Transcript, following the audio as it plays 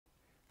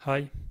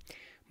Hi,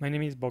 my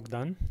name is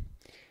Bogdan.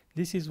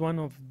 This is one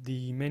of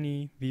the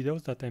many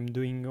videos that I'm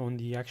doing on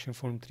the Action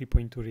Form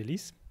 3.2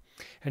 release.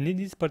 And in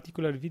this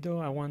particular video,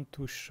 I want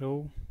to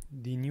show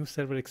the new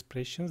server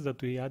expressions that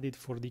we added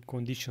for the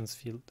conditions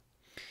field.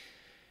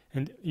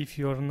 And if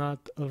you're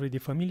not already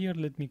familiar,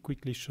 let me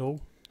quickly show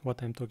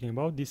what I'm talking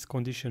about. This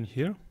condition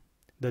here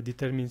that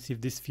determines if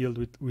this field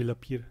will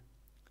appear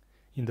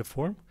in the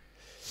form.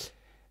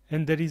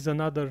 And there is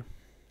another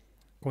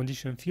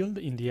condition field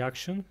in the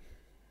action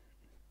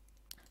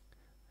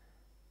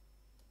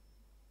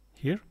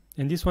here,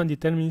 and this one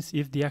determines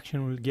if the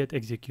action will get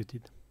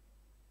executed.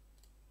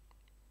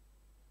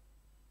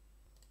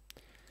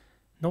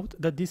 Note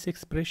that this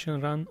expression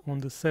runs on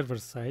the server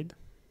side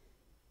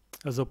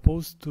as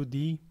opposed to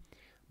the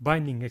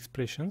binding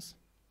expressions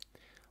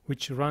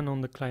which run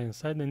on the client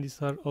side, and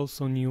these are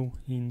also new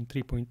in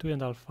 3.2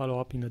 and I'll follow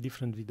up in a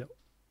different video.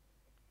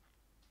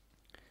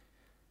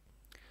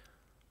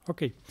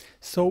 Okay,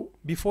 so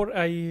before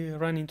I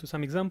run into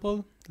some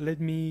example, let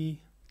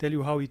me tell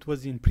you how it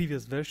was in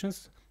previous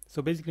versions.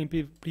 So basically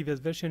in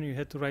previous version you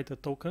had to write a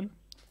token.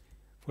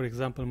 For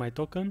example, my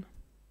token.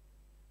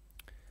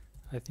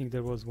 I think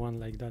there was one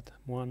like that.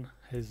 One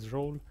has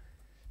role,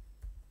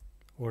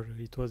 or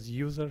it was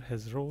user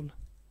has role,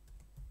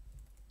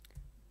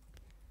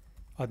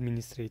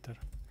 administrator.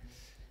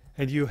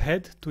 And you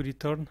had to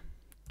return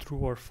true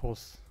or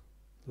false,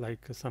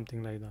 like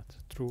something like that.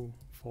 True,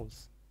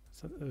 false,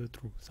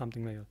 true,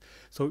 something like that.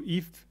 So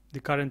if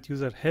the current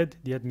user had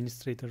the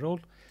administrator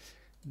role,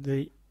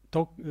 the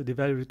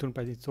value returned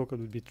by the token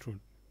would be true.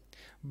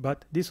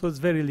 But this was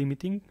very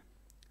limiting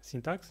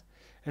syntax,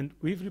 and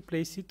we've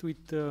replaced it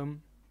with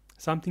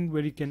something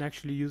where you can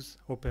actually use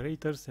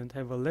operators and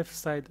have a left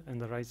side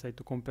and a right side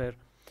to compare.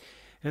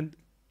 And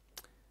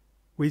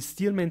we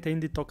still maintain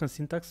the token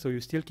syntax, so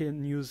you still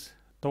can use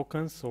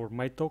tokens or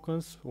my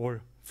tokens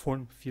or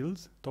form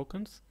fields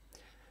tokens,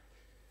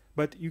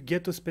 but you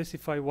get to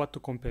specify what to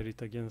compare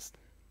it against.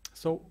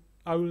 So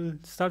I will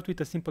start with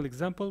a simple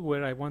example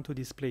where I want to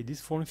display this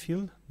form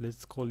field.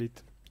 Let's call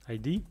it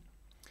ID.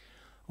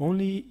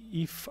 Only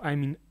if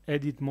I'm in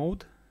edit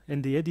mode,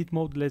 and the edit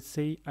mode, let's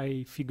say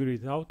I figure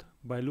it out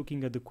by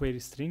looking at the query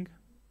string,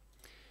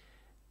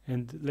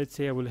 and let's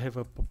say I will have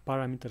a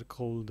parameter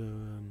called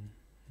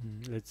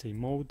let's say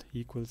mode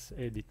equals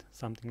edit,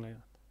 something like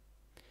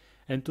that.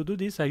 And to do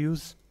this I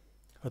use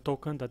a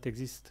token that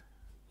exists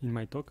in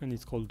my token.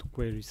 It's called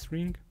query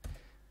string,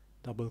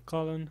 double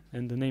colon,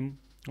 and the name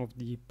of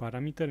the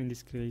parameter, in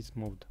this case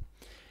mode.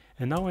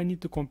 And now I need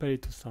to compare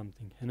it to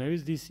something, and I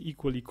use these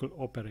equal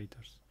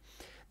operators.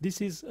 This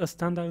is a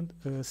standard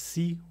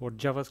C or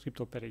JavaScript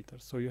operator.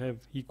 So you have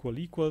equal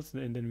equals,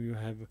 and then you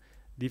have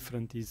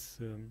different is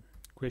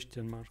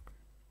question mark,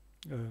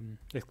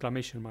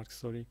 exclamation mark,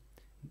 sorry,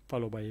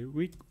 followed by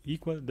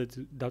equal.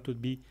 That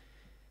would be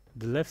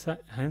the left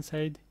hand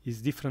side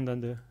is different than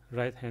the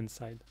right hand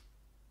side.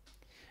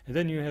 And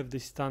then you have the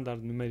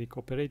standard numeric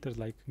operators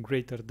like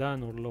greater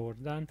than or lower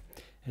than,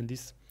 and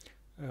this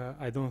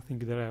I don't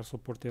think they are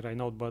supported right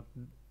now, but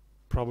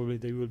probably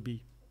they will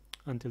be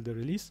until the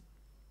release.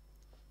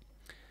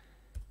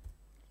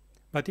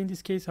 But in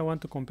this case I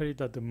want to compare it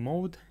that the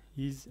mode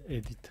is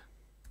edit.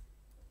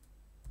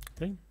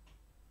 Okay,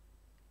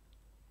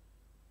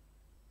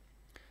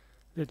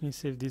 let me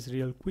save this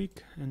real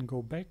quick and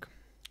go back.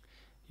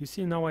 You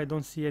see now I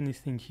don't see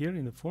anything here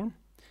in the form,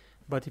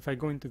 but if I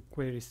go into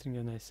query string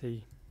and I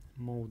say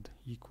mode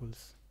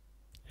equals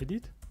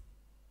edit,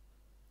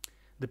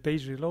 the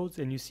page reloads,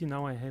 and you see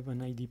now I have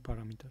an ID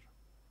parameter.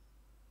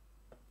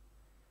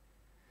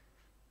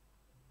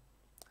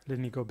 Let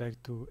me go back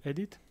to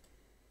edit.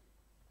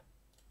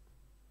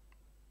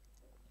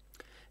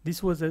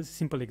 This was a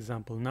simple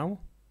example. Now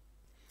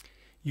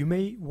you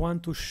may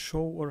want to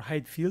show or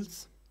hide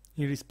fields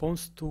in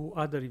response to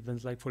other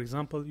events, like for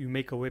example you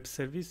make a web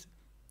service,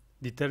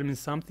 determine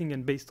something,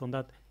 and based on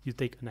that you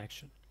take an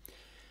action.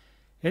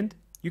 And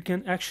you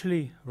can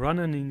actually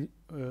run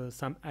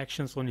some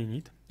actions on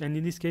init, and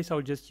in this case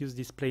I'll just use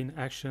this plain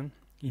action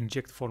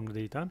inject form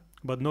data,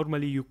 but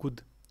normally you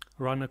could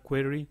run a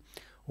query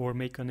or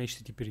make an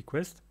HTTP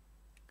request,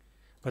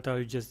 but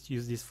I'll just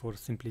use this for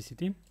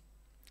simplicity.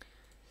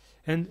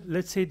 And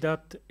let's say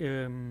that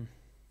there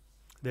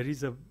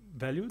is a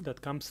value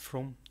that comes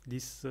from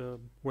this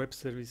web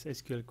service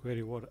SQL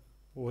query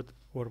or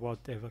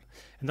whatever,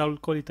 and I will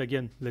call it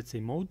again, let's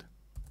say mode,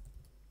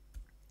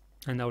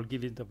 and I will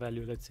give it the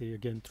value, let's say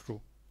again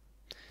true,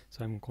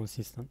 so I'm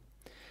consistent.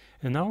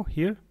 And now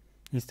here,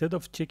 instead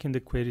of checking the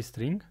query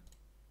string,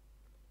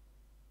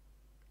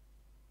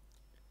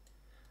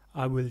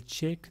 I will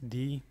check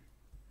the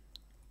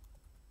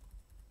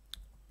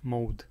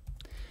mode.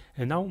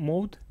 And now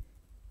mode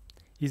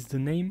is the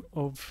name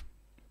of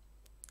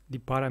the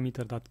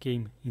parameter that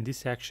came in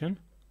this action.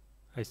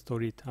 I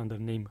store it under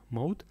name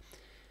mode,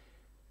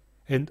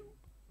 and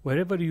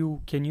wherever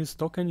you can use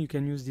token, you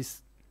can use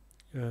this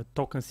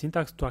token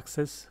syntax to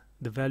access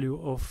the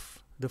value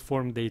of the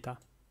form data.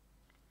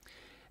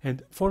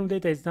 And form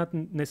data is not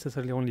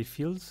necessarily only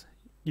fields.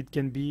 it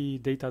can be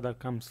data that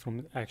comes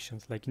from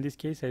actions. Like in this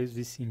case, I use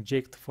this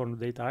inject form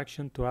data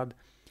action to add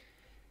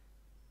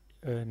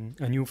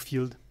a new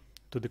field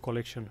to the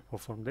collection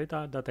of form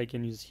data that I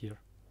can use here.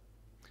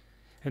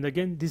 And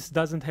again, this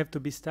doesn't have to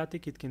be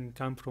static. It can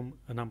come from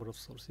a number of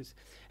sources.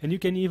 And you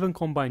can even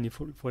combine it.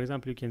 For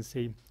example, you can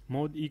say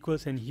mode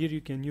equals, and here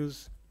you can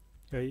use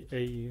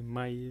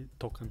my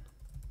token.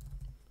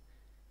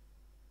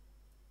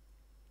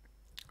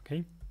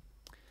 Okay.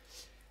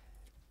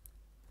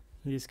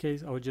 In this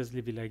case, I'll just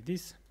leave it like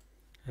this.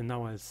 And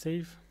now I'll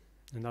save,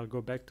 and I'll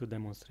go back to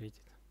demonstrate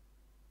it.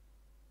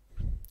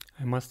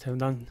 I must have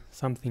done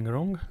something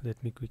wrong.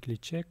 Let me quickly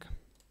check.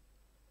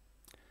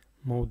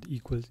 Mode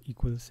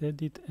equals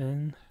edit,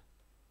 and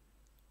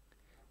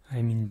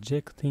I'm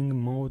injecting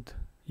mode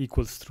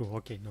equals true.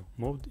 Okay, no,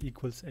 mode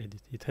equals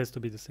edit. It has to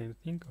be the same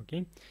thing.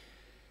 Okay.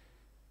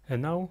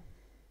 And now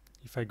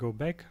if I go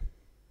back,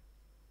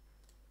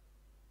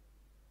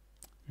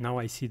 now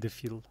I see the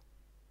field.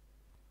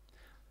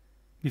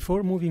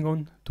 Before moving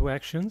on to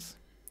actions,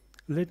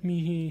 let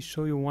me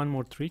show you one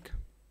more trick.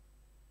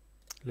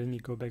 Let me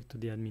go back to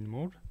the admin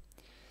mode.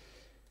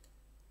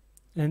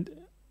 And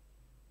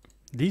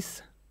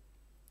this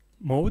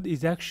mode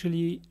is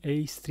actually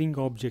a string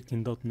object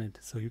in .NET,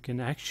 so you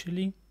can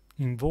actually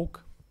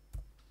invoke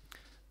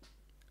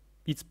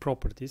its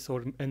properties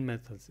and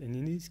methods. And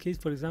in this case,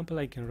 for example,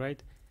 I can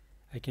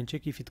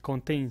check if it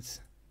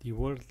contains the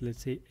word,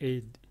 let's say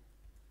ed,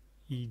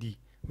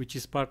 which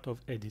is part of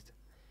edit.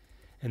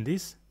 And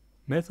this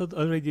method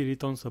already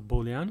returns a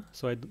boolean,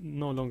 so I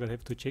no longer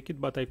have to check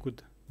it, but I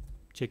could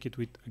check it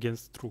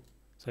against true.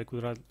 So I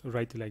could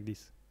write it like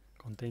this: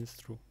 contains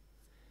true.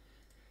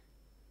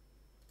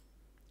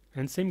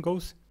 And same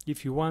goes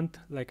if you want,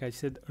 like I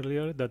said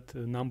earlier, that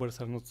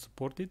numbers are not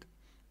supported.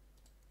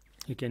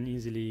 You can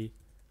easily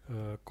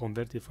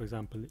convert it, for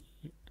example,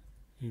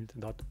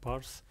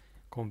 int.parse,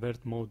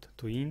 convert mode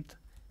to int,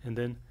 and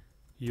then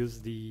use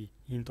the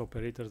int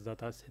operators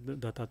that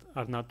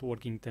are not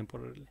working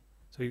temporarily.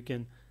 So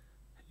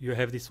you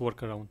have this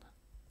workaround.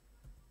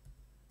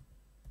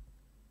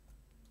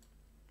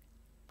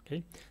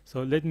 Okay,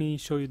 so let me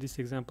show you this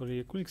example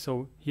really quick.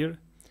 So here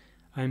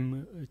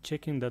I'm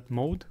checking that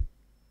mode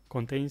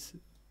contains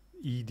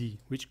ed,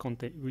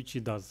 which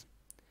it does.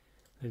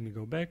 Let me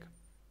go back,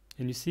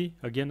 and you see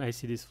again I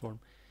see this form.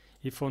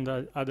 If on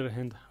the other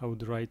hand I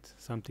would write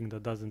something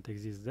that doesn't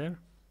exist there,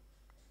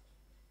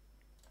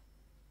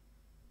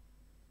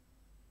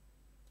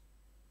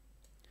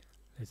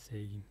 let's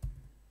say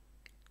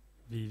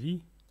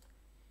VV,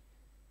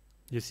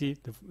 you see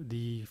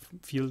the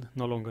field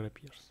no longer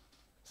appears.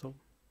 So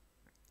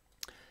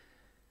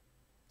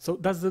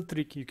that's the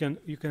trick. You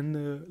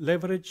can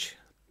leverage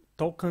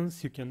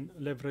tokens, you can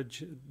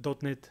leverage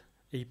 .NET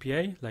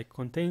API like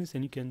contains,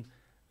 and you can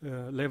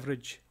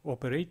leverage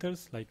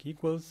operators like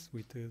equals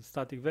with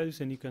static values,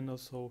 and you can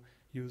also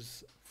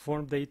use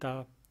form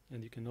data,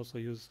 and you can also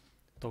use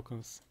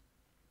tokens.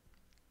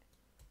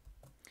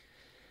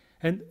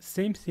 And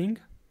same thing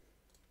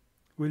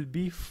will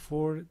be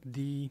for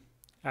the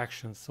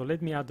actions. So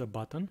let me add a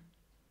button,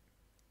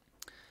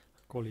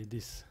 call it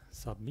this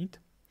submit,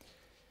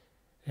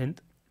 and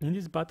in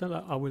this button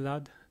I will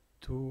add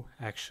two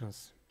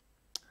actions.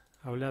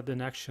 I will add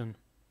an action,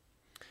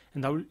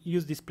 and I will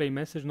use display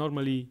message.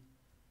 Normally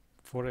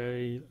for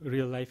a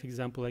real life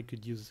example I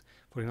could use,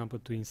 for example,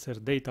 to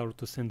insert data or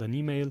to send an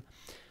email,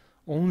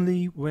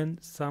 only when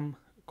some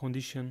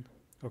condition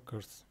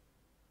occurs.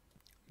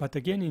 But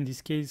again, in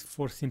this case,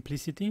 for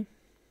simplicity,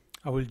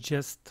 I will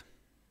just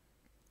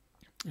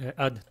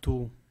add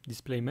two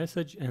display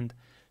message and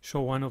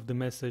show one of the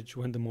message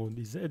when the mode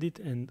is edit,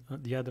 and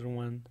the other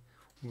one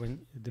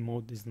when the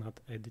mode is not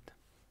edit.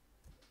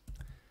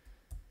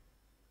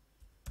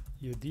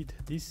 You did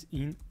this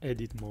in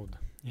edit mode,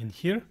 and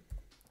here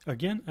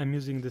again I'm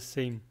using the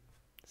same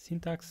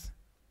syntax,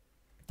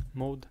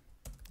 mode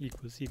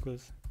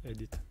equals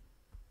edit.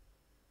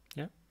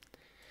 Yeah,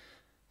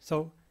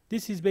 so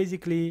this is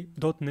basically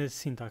 .NET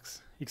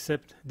syntax,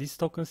 except this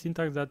token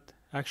syntax that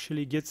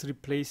actually gets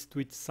replaced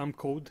with some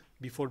code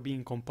before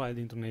being compiled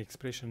into an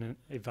expression and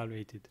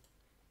evaluated.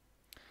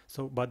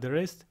 So, but the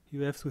rest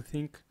you have to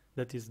think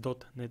that is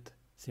 .NET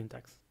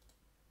syntax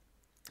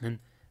and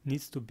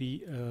needs to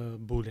be a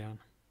boolean.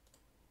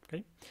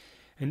 Okay,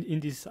 and in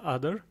this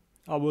other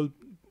I will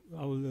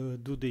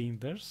do the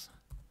inverse,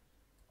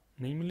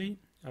 namely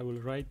I will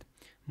write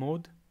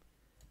mode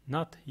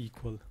not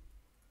equal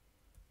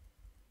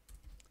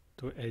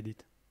to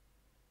edit.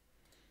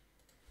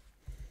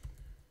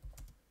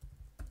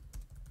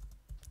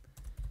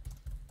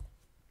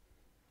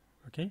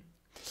 Okay,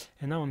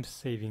 and now I'm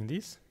saving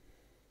this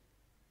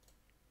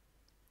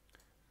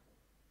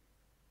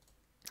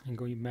and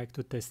going back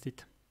to test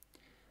it.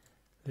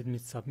 Let me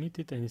submit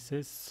it, and it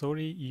says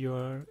sorry,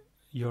 you're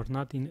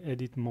not in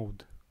edit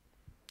mode.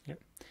 Yeah,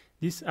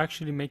 this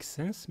actually makes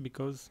sense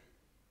because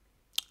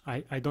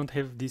I don't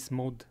have this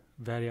mode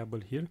variable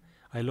here.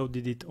 I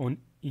loaded it on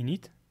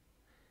init,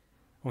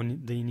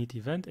 on the init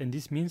event, and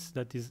this means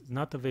that is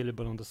not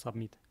available on the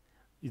submit.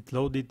 It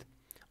loaded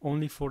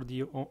only for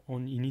the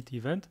on init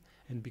event,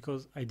 and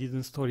because I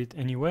didn't store it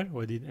anywhere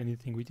or did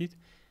anything with it,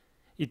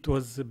 it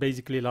was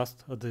basically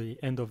lost at the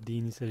end of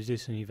the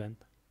initialization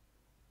event.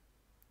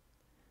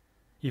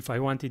 If I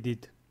wanted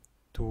it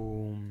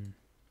to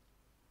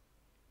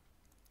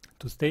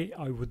stay,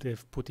 I would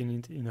have put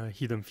it in a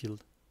hidden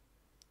field.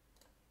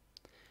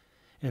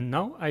 And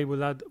now I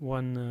will add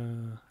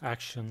one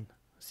action,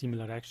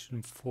 similar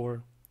action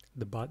for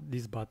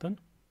this button.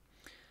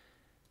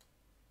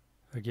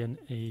 Again,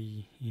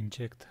 a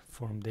inject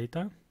form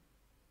data.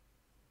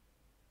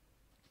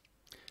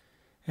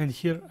 And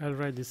here I'll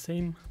write the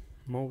same,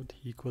 mode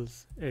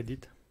equals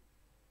edit.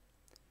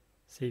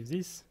 Save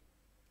this,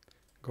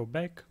 go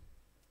back.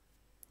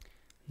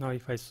 Now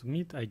if I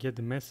submit, I get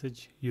the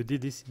message, you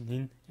did this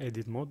in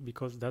edit mode,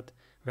 because that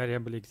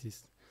variable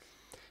exists.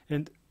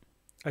 And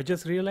I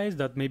just realized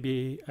that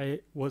maybe I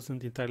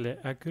wasn't entirely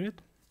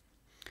accurate.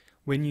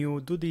 When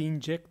you do the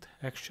inject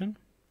action,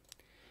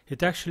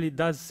 it actually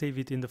does save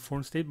it in the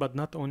form state, but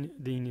not on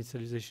the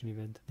initialization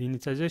event. The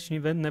initialization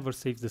event never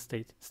saves the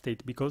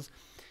state because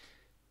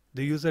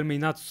the user may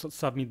not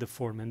submit the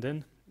form, and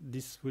then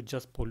this would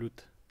just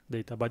pollute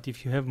data. But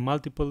if you have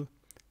multiple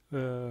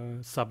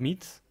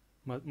submits,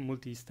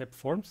 multi-step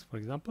forms, for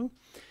example,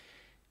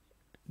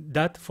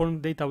 that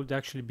form data would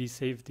actually be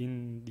saved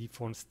in the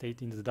form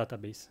state in the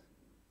database.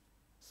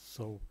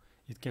 So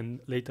it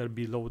can later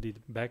be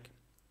loaded back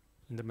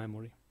in the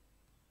memory.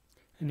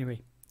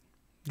 Anyway,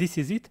 this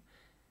is it.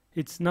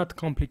 It's not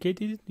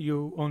complicated.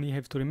 You only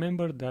have to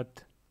remember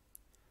that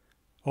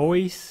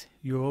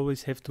you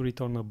always have to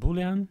return a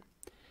boolean,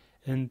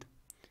 and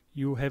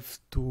you have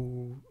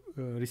to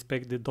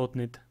respect the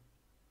 .NET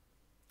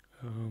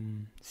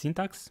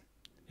syntax,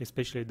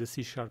 especially the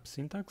C#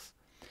 syntax.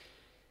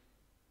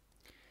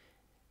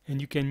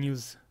 And you can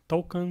use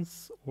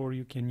tokens, or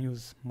you can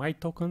use my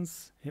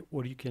tokens,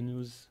 or you can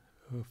use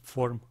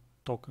form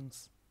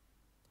tokens.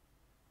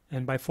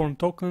 And by form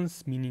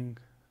tokens, meaning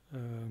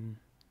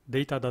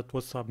data that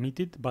was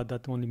submitted, but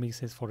that only makes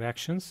sense for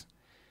actions,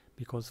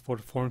 because for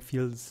form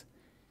fields,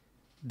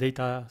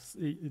 there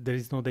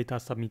is no data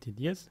submitted,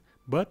 yes,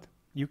 but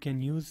you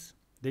can use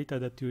data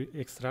that you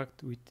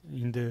extract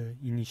in the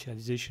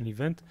initialization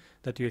event,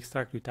 that you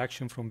extract with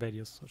action from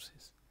various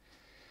sources.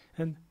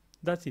 And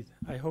that's it.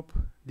 I hope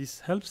this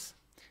helps,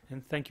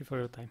 and thank you for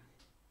your time.